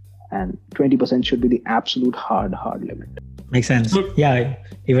 and 20% should be the absolute hard limit. Makes sense. Yeah.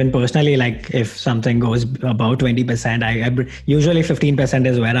 Even personally, like if something goes about 20%, I usually 15%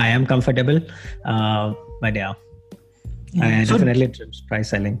 is where I am comfortable. But yeah, I definitely try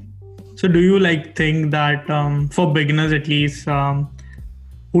selling. So do you like think that for beginners at least,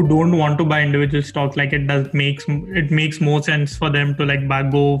 who don't want to buy individual stocks, like it makes more sense for them to like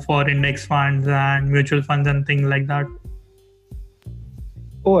go for index funds and mutual funds and things like that?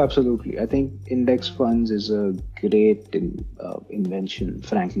 Oh, absolutely. I think index funds is a great invention,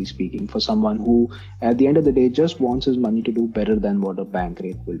 frankly speaking, for someone who, at the end of the day, just wants his money to do better than what a bank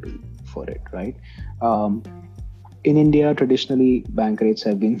rate will do for it, right? In India, traditionally, bank rates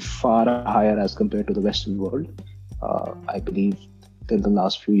have been far higher as compared to the Western world. I believe till the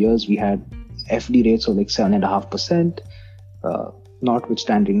last few years, we had FD rates of like 7.5%,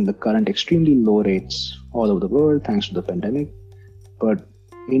 notwithstanding the current extremely low rates all over the world, thanks to the pandemic. But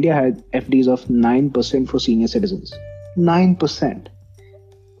India had FDs of 9% for senior citizens. 9%.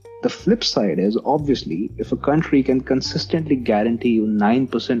 The flip side is, obviously, if a country can consistently guarantee you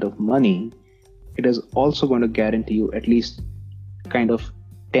 9% of money, it is also going to guarantee you at least kind of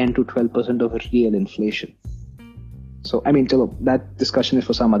 10 to 12% of real inflation. So, I mean, that discussion is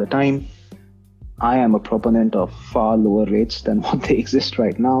for some other time. I am a proponent of far lower rates than what they exist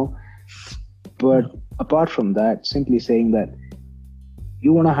right now. But apart from that, simply saying that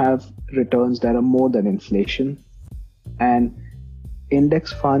you want to have returns that are more than inflation, and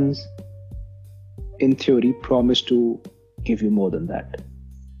index funds, in theory, promise to give you more than that.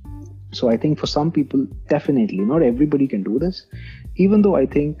 So I think for some people, definitely, not everybody can do this, even though I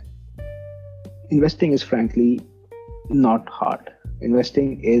think investing is frankly not hard.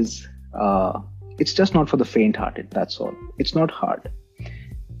 Investing is, it's just not for the faint-hearted, that's all. It's not hard.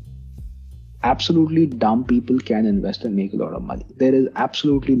 Absolutely dumb people can invest and make a lot of money. There is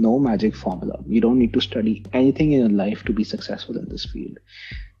absolutely no magic formula. You don't need to study anything in your life to be successful in this field.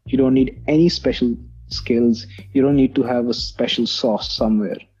 You don't need any special skills. You don't need to have a special sauce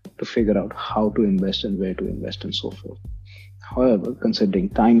somewhere to figure out how to invest and where to invest and so forth. However, considering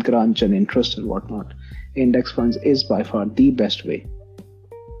time crunch and interest and whatnot, index funds is by far the best way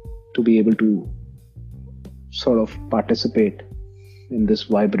to be able to sort of participate in this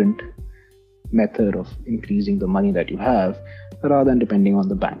vibrant method of increasing the money that you have rather than depending on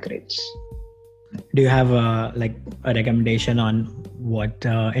the bank rates. Do you have a recommendation on what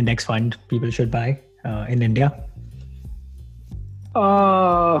index fund people should buy in India?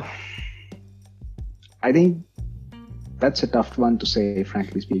 I think that's a tough one to say,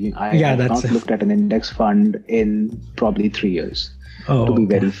 frankly speaking. I have not looked at an index fund in probably 3 years, to be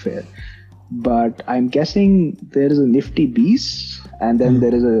very fair. But I'm guessing there is a Nifty Beast, and then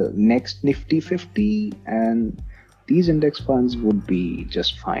there is a next Nifty 50, and these index funds would be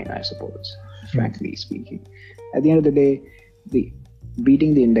just fine, I suppose, frankly speaking. At the end of the day,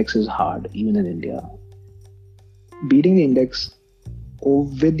 beating the index is hard, even in India. Beating the index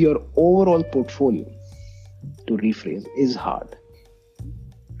with your overall portfolio, to rephrase, is hard.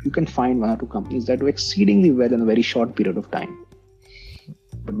 You can find one or two companies that do exceedingly well in a very short period of time.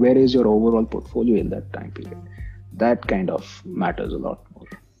 But where is your overall portfolio in that time period? That kind of matters a lot more.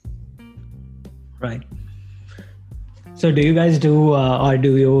 Right. So do you guys do, or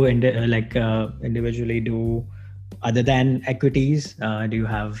do you individually do, other than equities, do you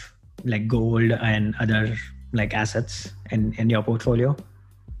have like gold and other like assets in your portfolio?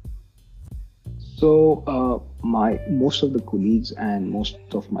 So most of the colleagues and most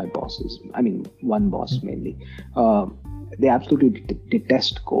of my bosses, I mean one boss mainly, they absolutely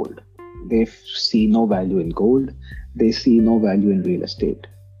detest gold. They see no value in gold. They see no value in real estate.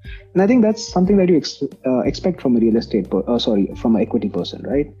 And I think that's something that you expect from a from an equity person,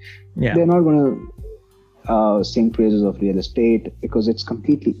 right? Yeah. They're not going to sing praises of real estate because it's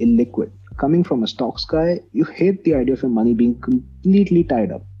completely illiquid. Coming from a stocks guy, you hate the idea of your money being completely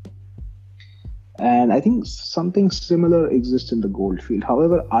tied up. And I think something similar exists in the gold field.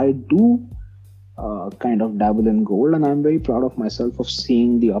 However, I do kind of dabble in gold, and I'm very proud of myself of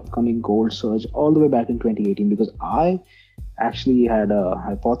seeing the upcoming gold surge all the way back in 2018, because I actually had a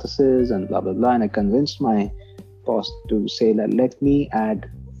hypothesis and blah, blah, blah, and I convinced my boss to say that let me add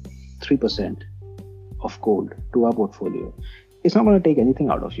 3% of gold to our portfolio. It's not going to take anything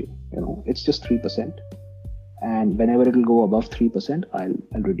out of you, it's just 3%. And whenever it will go above 3%,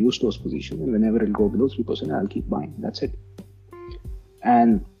 I'll reduce those positions. And whenever it will go below 3%, I'll keep buying. That's it.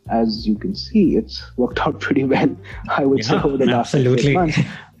 And as you can see, it's worked out pretty well, I would say, over the last 6 months.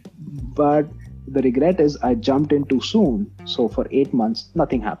 But the regret is I jumped in too soon. So for 8 months,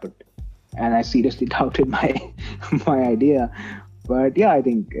 nothing happened. And I seriously doubted my idea. But yeah, I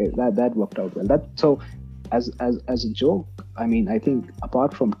think that worked out well. As a joke, I mean, I think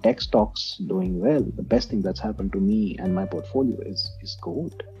apart from tech stocks doing well, the best thing that's happened to me and my portfolio is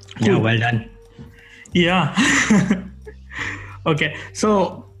gold. Yeah, well done. Yeah. Okay.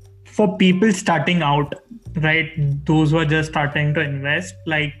 So for people starting out, right, those who are just starting to invest,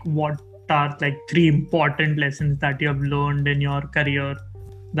 like what are like 3 important lessons that you have learned in your career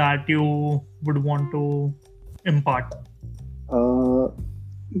that you would want to impart?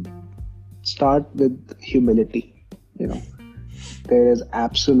 Start with humility. There is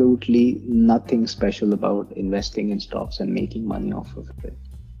absolutely nothing special about investing in stocks and making money off of it.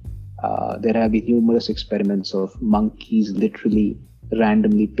 There have been numerous experiments of monkeys literally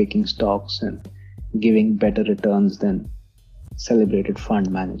randomly picking stocks and giving better returns than celebrated fund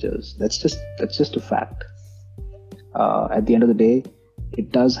managers. That's just a fact. At the end of the day,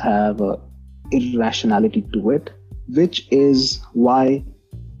 it does have a irrationality to it, which is why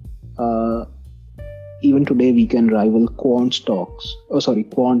even today we can rival quant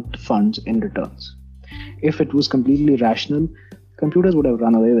funds in returns. If it was completely rational, computers would have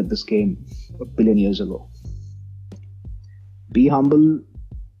run away with this game a billion years ago. Be humble.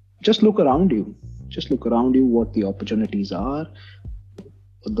 Just look around you. What the opportunities are,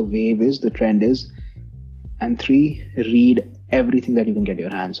 what the wave is, the trend is. And 3, read everything that you can get your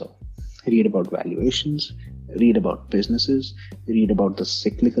hands on. Read about valuations, read about businesses, read about the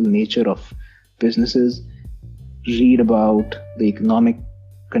cyclical nature of businesses, read about the economic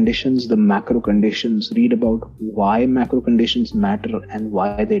conditions, the macro conditions, read about why macro conditions matter and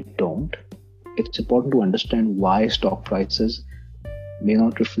why they don't. It's important to understand why stock prices may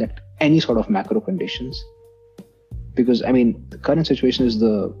not reflect any sort of macro conditions. Because, I mean, the current situation is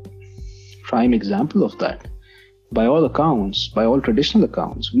the prime example of that. By all accounts, by all traditional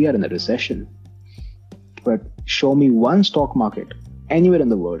accounts, we are in a recession. But show me one stock market anywhere in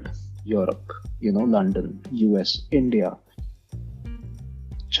the world, Europe, London, US, India,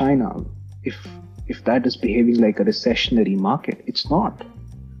 China, if that is behaving like a recessionary market. It's not.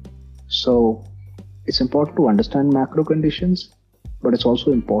 So it's important to understand macro conditions, but it's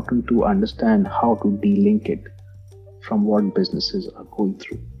also important to understand how to de-link it from what businesses are going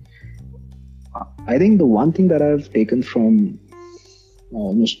through. I think the one thing that I've taken from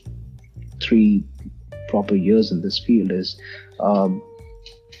almost 3 proper years in this field is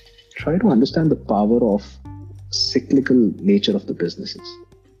try to understand the power of cyclical nature of the businesses.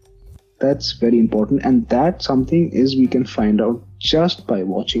 That's very important, and that something is we can find out just by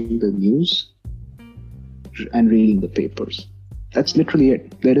watching the news and reading the papers. That's literally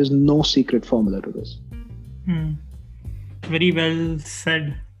it. There is no secret formula to this. Very well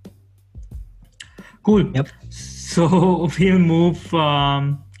said. Cool. Yep. So we'll move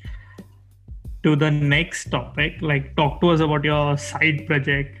to the next topic. Like, talk to us about your side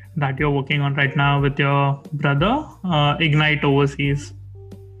project that you're working on right now with your brother, Ignite Overseas.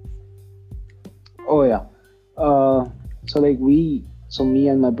 Oh yeah. So me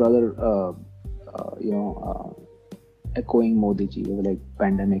and my brother, echoing Modi ji, we were like,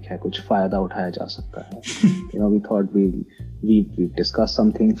 pandemic hai, kuch fayda uthaya ja sakta hai. We thought we've discussed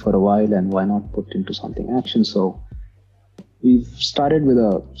something for a while, and why not put into something action? So we've started with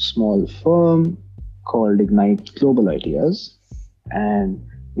a small firm called Ignite Global Ideas, and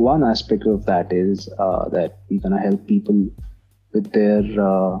one aspect of that is that we're gonna help people with their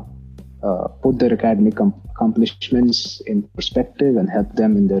put their academic accomplishments in perspective and help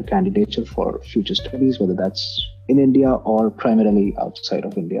them in their candidature for future studies, whether that's in India or primarily outside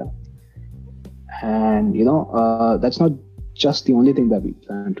of India. And that's not just the only thing that we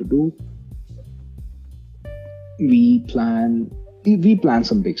plan to do. We plan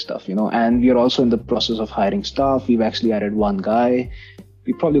some big stuff, and we are also in the process of hiring staff. We've actually added 1 guy.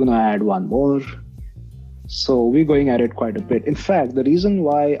 We're probably going to add 1 more. So we're going at it quite a bit. In fact, the reason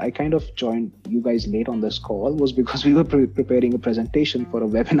why I kind of joined you guys late on this call was because we were preparing a presentation for a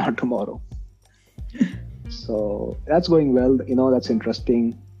webinar tomorrow. So that's going well. That's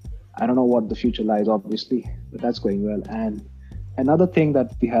interesting. I don't know what the future lies, obviously, but that's going well. And another thing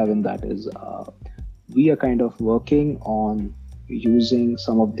that we have in that is we are kind of working on using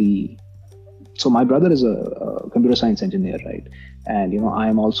some of the... So my brother is a computer science engineer, right? And, I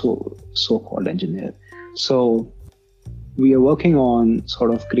am also a so-called engineer. So we are working on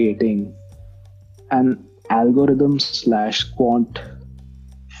sort of creating an algorithm/quant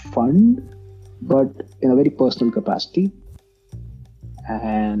fund, but in a very personal capacity.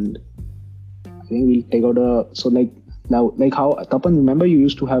 And I think we'll take out the Now, like how Tapan, remember you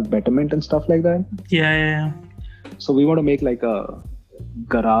used to have Betterment and stuff like that? Yeah. So we want to make like a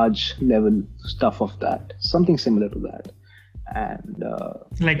garage level stuff of that, something similar to that, and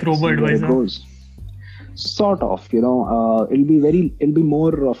Like see robo where it advisor. goes. Sort of, it'll be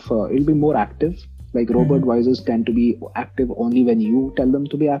more active. Like robo advisors tend to be active only when you tell them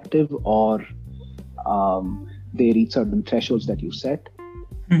to be active, or they reach certain thresholds that you set.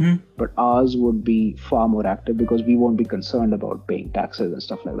 But ours would be far more active because we won't be concerned about paying taxes and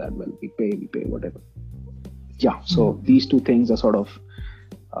stuff like that. Well, we pay whatever. Yeah, so these two things are sort of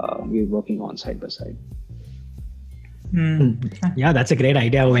we're working on side by side. Yeah, that's a great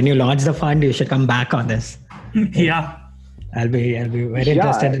idea. When you launch the fund, you should come back on this. Yeah. I'll be very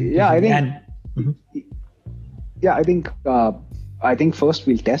interested. I think first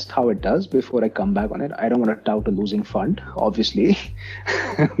we'll test how it does before I come back on it. I don't want to tout a losing fund, obviously,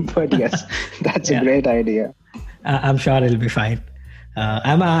 but yes, that's a great idea. I'm sure it'll be fine.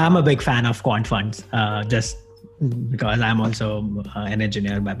 I'm a big fan of quant funds, just because I'm also an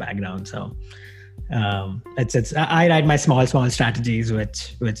engineer by background. So I write my small strategies,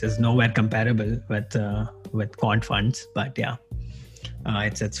 which is nowhere comparable with quant funds. But yeah,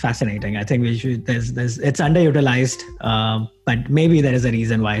 it's fascinating. I think we should. It's underutilized, but maybe there is a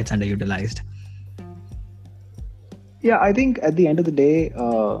reason why it's underutilized. Yeah, I think at the end of the day,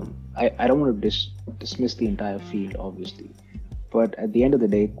 I don't want to dismiss the entire field, obviously, but at the end of the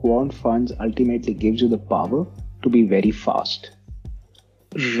day, quant funds ultimately gives you the power to be very fast,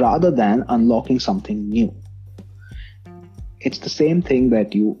 rather than unlocking something new. It's the same thing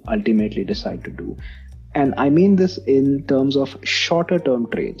that you ultimately decide to do. And I mean this in terms of shorter term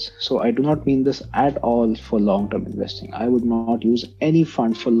trades. So I do not mean this at all for long-term investing. I would not use any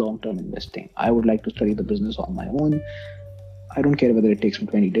fund for long-term investing. I would like to study the business on my own. I don't care whether it takes me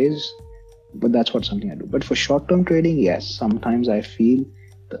 20 days, but that's something I do. But for short-term trading, yes, sometimes I feel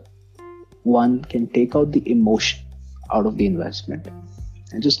that one can take out the emotion out of the investment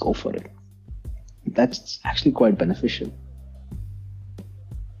and just go for it. That's actually quite beneficial.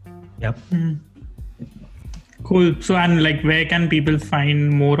 Yep. Cool. So, and like, where can people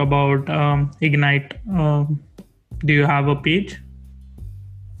find more about Ignite? Do you have a page?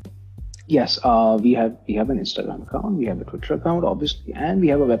 Yes, we have an Instagram account, we have a Twitter account, obviously, and we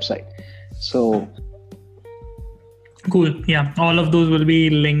have a website. So cool. Yeah, all of those will be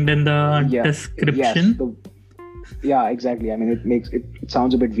linked in the description. Yeah, exactly. I mean, it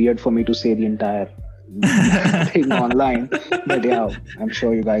sounds a bit weird for me to say the entire thing online, but yeah, I'm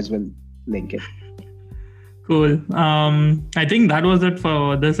sure you guys will link it. Cool. I think that was it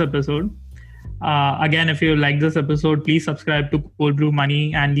for this episode. Again, if you like this episode, please subscribe to Cold Brew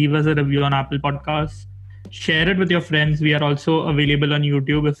Money and leave us a review on Apple Podcasts. Share it with your friends. We are also available on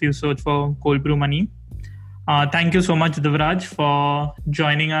YouTube if you search for Cold Brew Money. Thank you so much, Divraj, for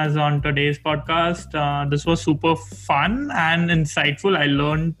joining us on today's podcast. This was super fun and insightful. I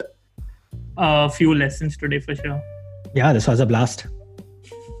learned a few lessons today for sure. Yeah, this was a blast.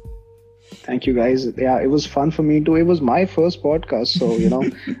 Thank you, guys. Yeah, it was fun for me too. It was my first podcast, so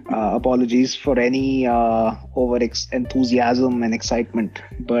apologies for any over enthusiasm and excitement.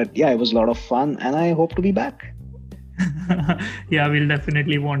 But yeah, it was a lot of fun, and I hope to be back. Yeah, we'll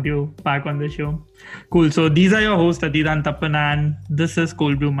definitely want you back on the show. Cool. So these are your hosts, Adit and Tapan, and this is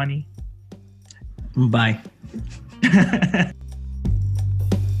Cold Brew Money. Bye.